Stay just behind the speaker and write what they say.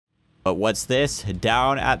But what's this?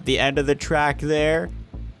 Down at the end of the track there?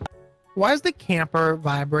 Why is the camper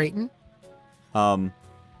vibrating?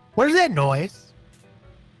 What is that noise?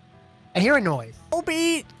 I hear a noise.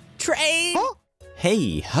 Beat train! Huh?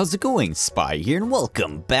 Hey, how's it going? Spy here, and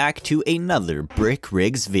welcome back to another Brick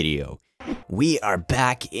Rigs video. We are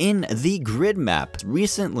back in the grid map.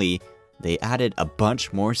 Recently, they added a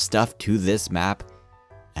bunch more stuff to this map.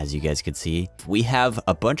 As you guys can see, we have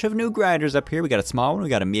a bunch of new grinders up here. We got a small one, we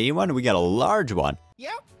got a medium one, and we got a large one.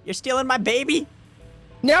 Yep. You're stealing my baby?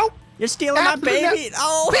 No. You're stealing my baby? Not.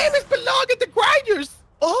 Oh! Babies belong at the grinders!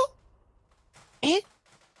 Oh!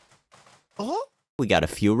 Oh! We got a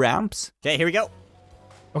few ramps. Okay, here we go.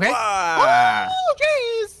 Okay. Whoa. Oh,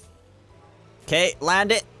 jeez! Okay,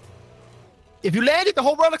 land it. If you land it, the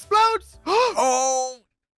whole world explodes! Oh!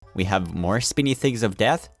 We have more spinny things of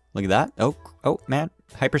death. Look at that. Oh, man.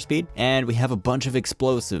 Hyperspeed. And we have a bunch of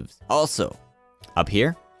explosives. Also, up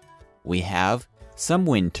here, we have some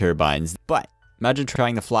wind turbines. But imagine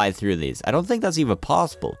trying to fly through these. I don't think that's even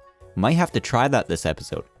possible. Might have to try that this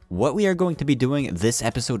episode. What we are going to be doing this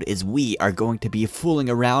episode is we are going to be fooling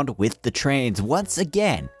around with the trains once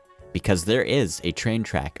again, because there is a train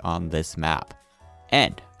track on this map.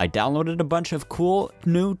 And I downloaded a bunch of cool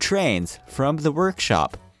new trains from the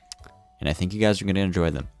workshop, and I think you guys are going to enjoy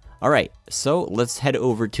them. All right, so let's head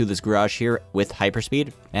over to this garage here with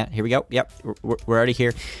hyperspeed. Yeah, here we go. Yep, we're already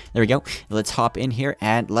here. There we go. Let's hop in here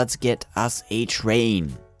and let's get us a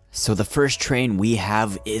train. So the first train we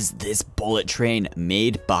have is this bullet train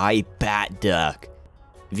made by BatDuck.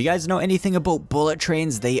 If you guys know anything about bullet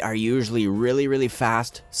trains, they are usually really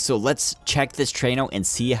fast. So let's check this train out and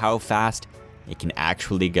see how fast it can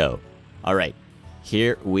actually go. All right,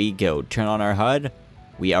 here we go. Turn on our HUD.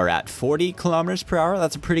 We are at 40 kilometers per hour.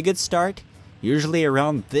 That's a pretty good start. Usually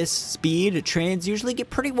around this speed, trains usually get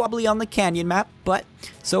pretty wobbly on the canyon map, but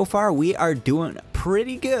so far we are doing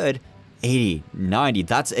pretty good. 80, 90,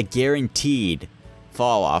 that's a guaranteed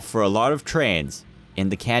fall off for a lot of trains in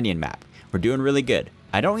the canyon map. We're doing really good.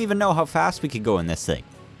 I don't even know how fast we could go in this thing.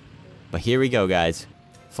 But here we go, guys.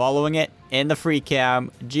 Following it in the free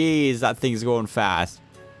cam. Jeez, that thing's going fast.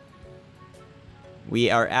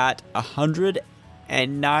 We are at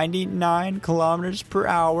 199 kilometers per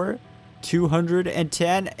hour,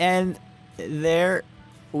 210, and there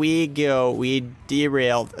we go. We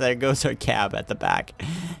derailed. There goes our cab at the back.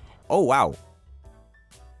 Oh, wow.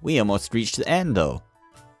 We almost reached the end, though.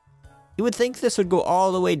 You would think this would go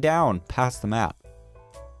all the way down past the map.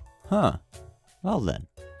 Huh. Well, then.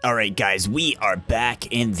 All right, guys, we are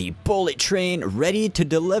back in the bullet train, ready to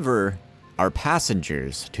deliver our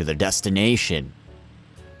passengers to their destination.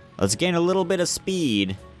 Let's gain a little bit of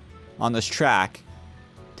speed on this track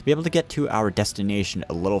to be able to get to our destination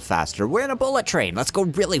a little faster. We're in a bullet train. Let's go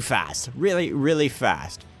really fast. Really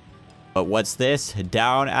fast. But what's this?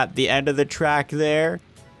 Down at the end of the track there?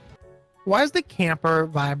 Why is the camper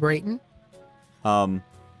vibrating? What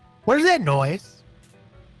is that noise?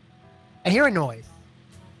 I hear a noise.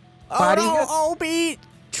 Oh no, beat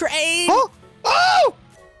train! Oh! Oh!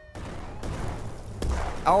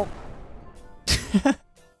 Oh.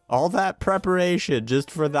 All that preparation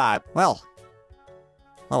just for that. Well,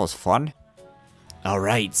 that was fun.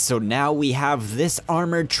 Alright, so now we have this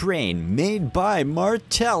armored train made by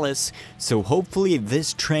Martellus. So hopefully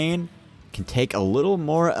this train can take a little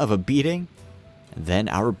more of a beating than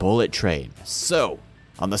our bullet train. So,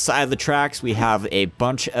 on the side of the tracks we have a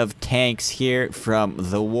bunch of tanks here from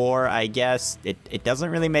the war, I guess. It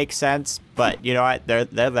doesn't really make sense, but you know what, they're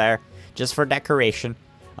there just for decoration.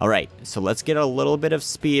 Alright, so let's get a little bit of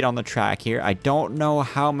speed on the track here. I don't know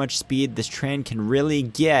how much speed this train can really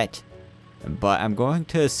get, but I'm going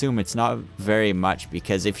to assume it's not very much,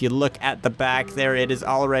 because if you look at the back there, it is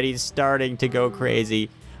already starting to go crazy.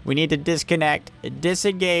 We need to disconnect,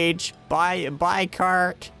 disengage, buy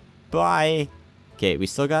cart, buy. Okay, we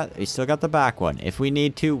still got the back one. If we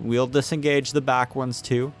need to, we'll disengage the back ones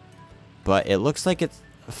too. But it looks like it's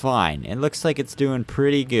fine. It looks like it's doing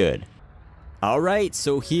pretty good. All right,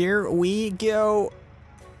 so here we go.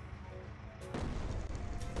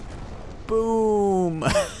 Boom.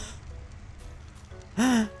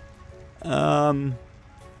 Was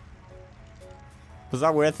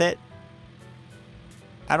that worth it?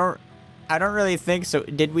 I don't really think so.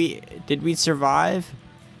 Did we survive?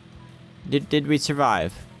 Did we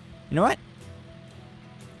survive? You know what?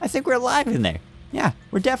 I think we're alive in there. Yeah,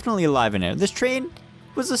 we're definitely alive in there. This train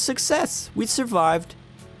was a success. We survived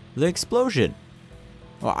the explosion.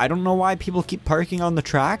 Well, I don't know why people keep parking on the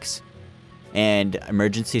tracks and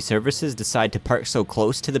emergency services decide to park so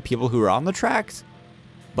close to the people who are on the tracks.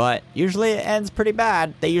 But usually it ends pretty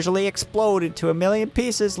bad. They usually explode into a million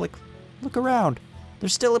pieces. Like, Look around.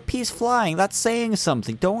 There's still a piece flying. That's saying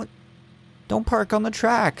something. Don't park on the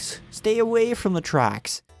tracks. Stay away from the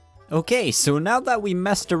tracks. Okay, so now that we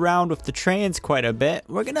messed around with the trains quite a bit,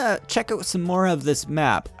 we're gonna check out some more of this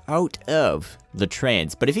map out of the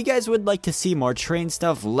trains. But if you guys would like to see more train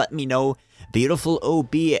stuff, let me know. Beautiful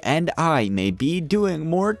OB and I may be doing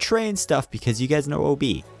more train stuff because you guys know OB.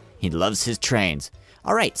 He loves his trains.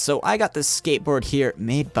 Alright, so I got this skateboard here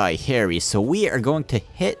made by Harri. So we are going to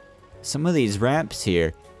hit some of these ramps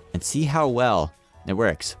here and see how well it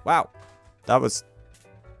works. Wow, that was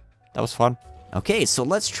fun. Okay, so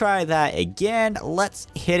let's try that again. Let's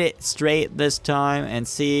hit it straight this time and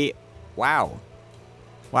see. Wow.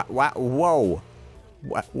 Whoa.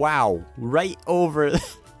 Wow. Right over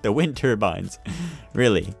the wind turbines.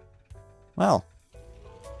 Really. Well,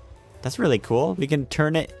 that's really cool. We can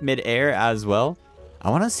turn it mid-air as well. I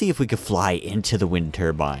want to see if we could fly into the wind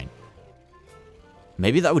turbine.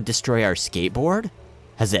 Maybe that would destroy our skateboard?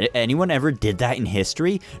 Has anyone ever did that in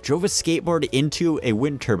history? Drove a skateboard into a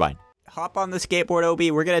wind turbine. Hop on the skateboard,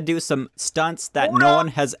 OB. We're gonna do some stunts that no one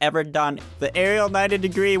has ever done. The aerial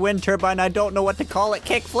 90-degree wind turbine, I don't know what to call it.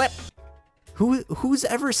 Kickflip. Who's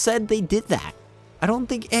ever said they did that? I don't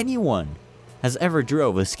think anyone has ever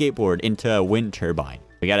drove a skateboard into a wind turbine.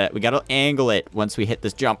 We gotta angle it once we hit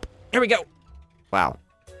this jump. Here we go. Wow.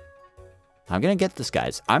 I'm gonna get this,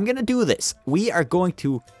 guys. I'm gonna do this. We are going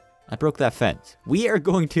to... I broke that fence. We are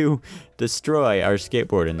going to destroy our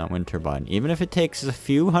skateboard in that wind turbine, even if it takes a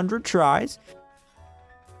few hundred tries.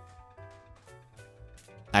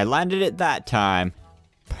 I landed it that time.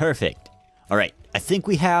 Perfect. All right, I think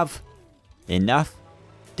we have enough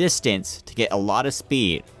distance to get a lot of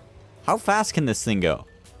speed. How fast can this thing go?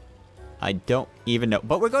 I don't even know,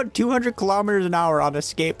 but we're going 200 kilometers an hour on a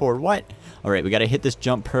skateboard. What? All right, we got to hit this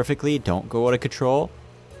jump perfectly. Don't go out of control.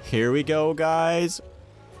 Here we go, guys.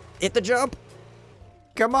 Hit the jump.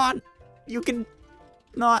 Come on. You can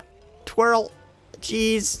not twirl.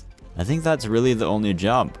 Jeez. I think that's really the only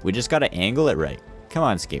jump. We just got to angle it right. Come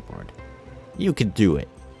on, skateboard. You can do it.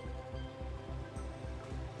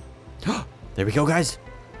 There we go, guys.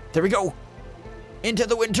 There we go. Into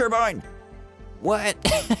the wind turbine. What?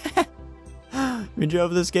 We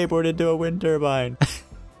drove the skateboard into a wind turbine.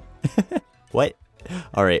 What?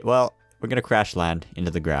 All right, well, we're going to crash land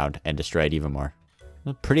into the ground and destroy it even more.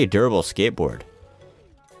 A pretty durable skateboard.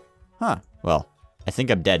 Huh. Well, I think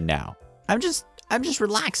I'm dead now. I'm just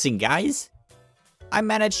relaxing, guys. I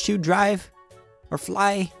managed to drive or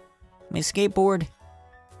fly my skateboard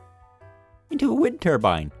into a wind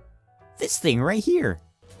turbine. This thing right here.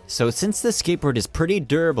 So since the skateboard is pretty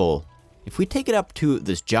durable, if we take it up to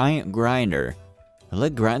this giant grinder, will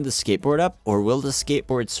it grind the skateboard up or will the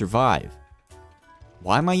skateboard survive?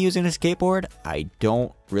 Why am I using a skateboard? I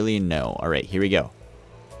don't really know. All right, here we go.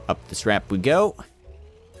 Up this ramp we go.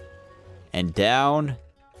 And down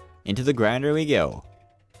into the grinder we go.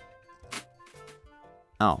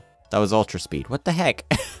 Oh, that was ultra speed. What the heck?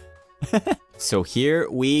 So here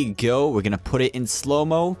we go. We're going to put it in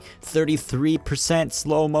slow-mo. 33%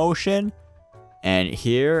 slow motion. And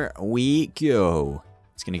here we go.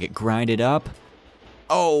 It's going to get grinded up.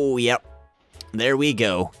 Oh, yep. There we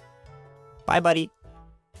go. Bye, buddy.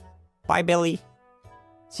 Bye, Billy.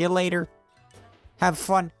 See you later. Have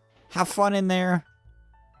fun. Have fun in there.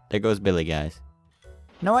 There goes Billy, guys.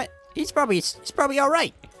 You know what? He's probably all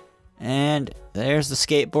right. And there's the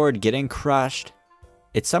skateboard getting crushed.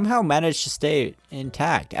 It somehow managed to stay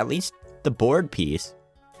intact. At least the board piece.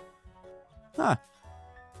 Huh.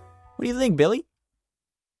 What do you think, Billy?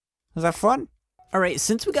 Was that fun? All right,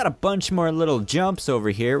 since we got a bunch more little jumps over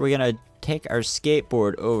here, we're gonna take our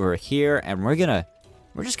skateboard over here, and we're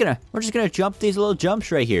just gonna jump these little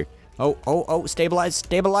jumps right here. Oh, stabilize,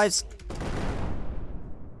 stabilize.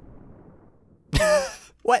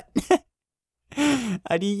 What?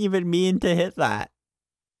 I didn't even mean to hit that.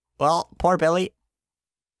 Well, poor Billy.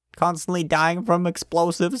 Constantly dying from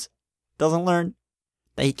explosives. Doesn't learn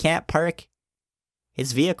that he can't park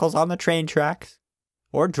his vehicles on the train tracks.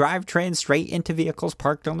 Or drive trains straight into vehicles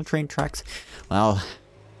parked on the train tracks. Well,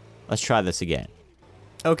 let's try this again.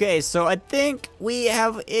 Okay, so I think we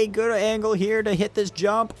have a good angle here to hit this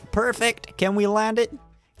jump. Perfect. Can we land it?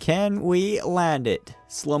 Can we land it?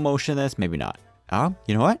 Slow motion this? Maybe not. Oh,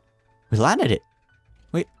 you know what? We landed it.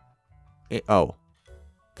 Wait. What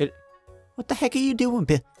the heck are you doing,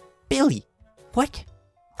 Billy? What?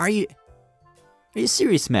 Are you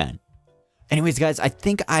serious, man? Anyways, guys, I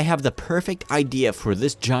think I have the perfect idea for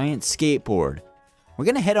this giant skateboard. We're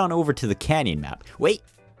going to head on over to the canyon map. Wait,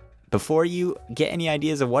 before you get any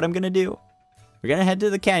ideas of what I'm going to do, we're going to head to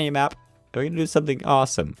the canyon map. And we're going to do something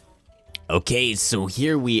awesome. Okay, so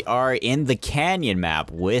here we are in the canyon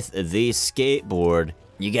map with the skateboard.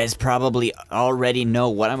 You guys probably already know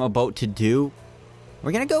what I'm about to do.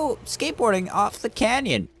 We're gonna go skateboarding off the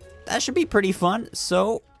canyon. That should be pretty fun.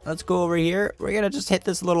 So let's go over here. We're gonna just hit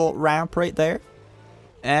this little ramp right there.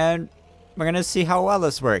 And we're gonna see how well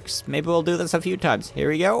this works. Maybe we'll do this a few times. Here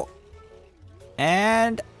we go.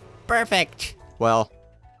 And perfect. Well,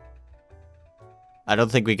 I don't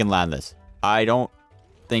think we can land this. I don't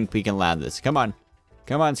think we can land this. Come on.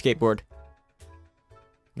 Come on, skateboard.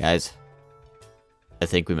 Guys, I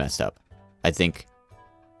think we messed up. I think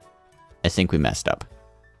we messed up.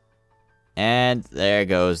 And there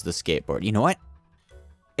goes the skateboard. You know what?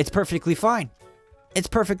 It's perfectly fine. It's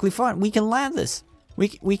perfectly fine. We can land this. We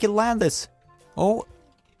can land this. Oh.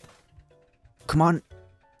 Come on.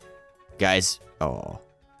 Guys. Oh.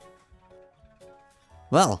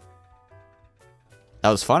 Well. That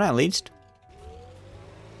was fun at least.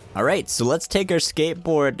 Alright, so let's take our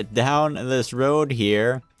skateboard down this road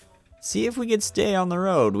here. See if we can stay on the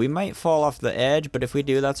road. We might fall off the edge, but if we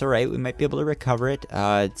do, that's alright. We might be able to recover it.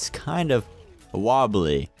 It's kind of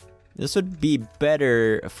wobbly. This would be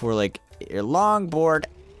better for like a longboard.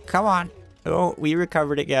 Come on. Oh, we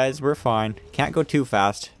recovered it, guys. We're fine. Can't go too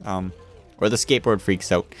fast. Or the skateboard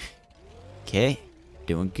freaks out. Okay.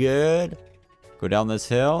 Doing good. Go down this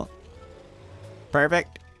hill.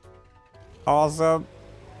 Perfect. Awesome.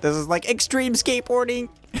 This is like extreme skateboarding.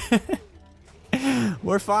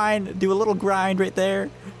 We're fine. Do a little grind right there.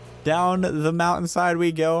 Down the mountainside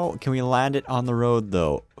we go. Can we land it on the road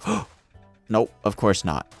though? Nope, of course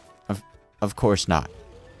not. Of course not.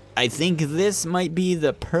 I think this might be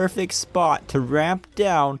the perfect spot to ramp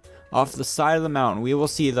down off the side of the mountain. We will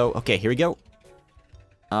see though. Okay, here we go.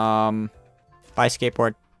 Bye,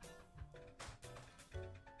 skateboard.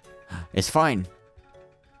 It's fine.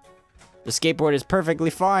 The skateboard is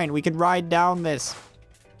perfectly fine. We can ride down this.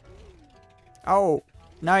 Oh,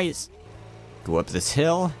 nice. Go up this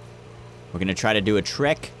hill. We're gonna try to do a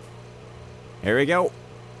trick. Here we go.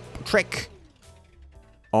 Trick.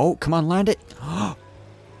 Oh, come on, land it.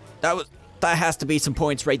 That has to be some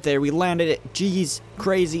points right there. We landed it. Jeez,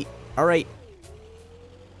 crazy. All right.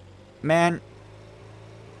 Man,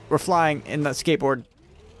 we're flying in that skateboard.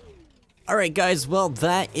 Alright guys, well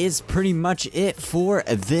that is pretty much it for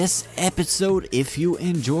this episode. If you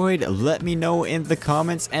enjoyed, let me know in the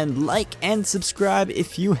comments and like and subscribe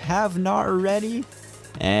if you have not already.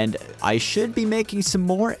 And I should be making some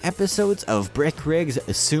more episodes of Brick Rigs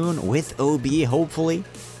soon with OB hopefully.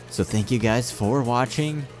 So thank you guys for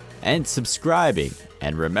watching and subscribing.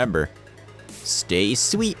 And remember, stay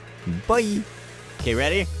sweet. Bye. Okay,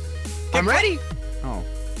 ready? I'm ready. Oh.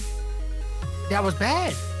 That was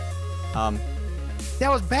bad. That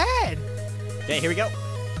was bad. Okay, here we go.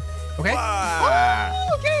 Okay.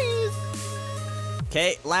 Whoa. Okay.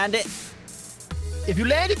 Okay, land it. If you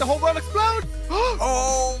land it, the whole world explodes.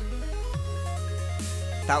 Oh!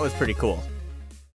 That was pretty cool.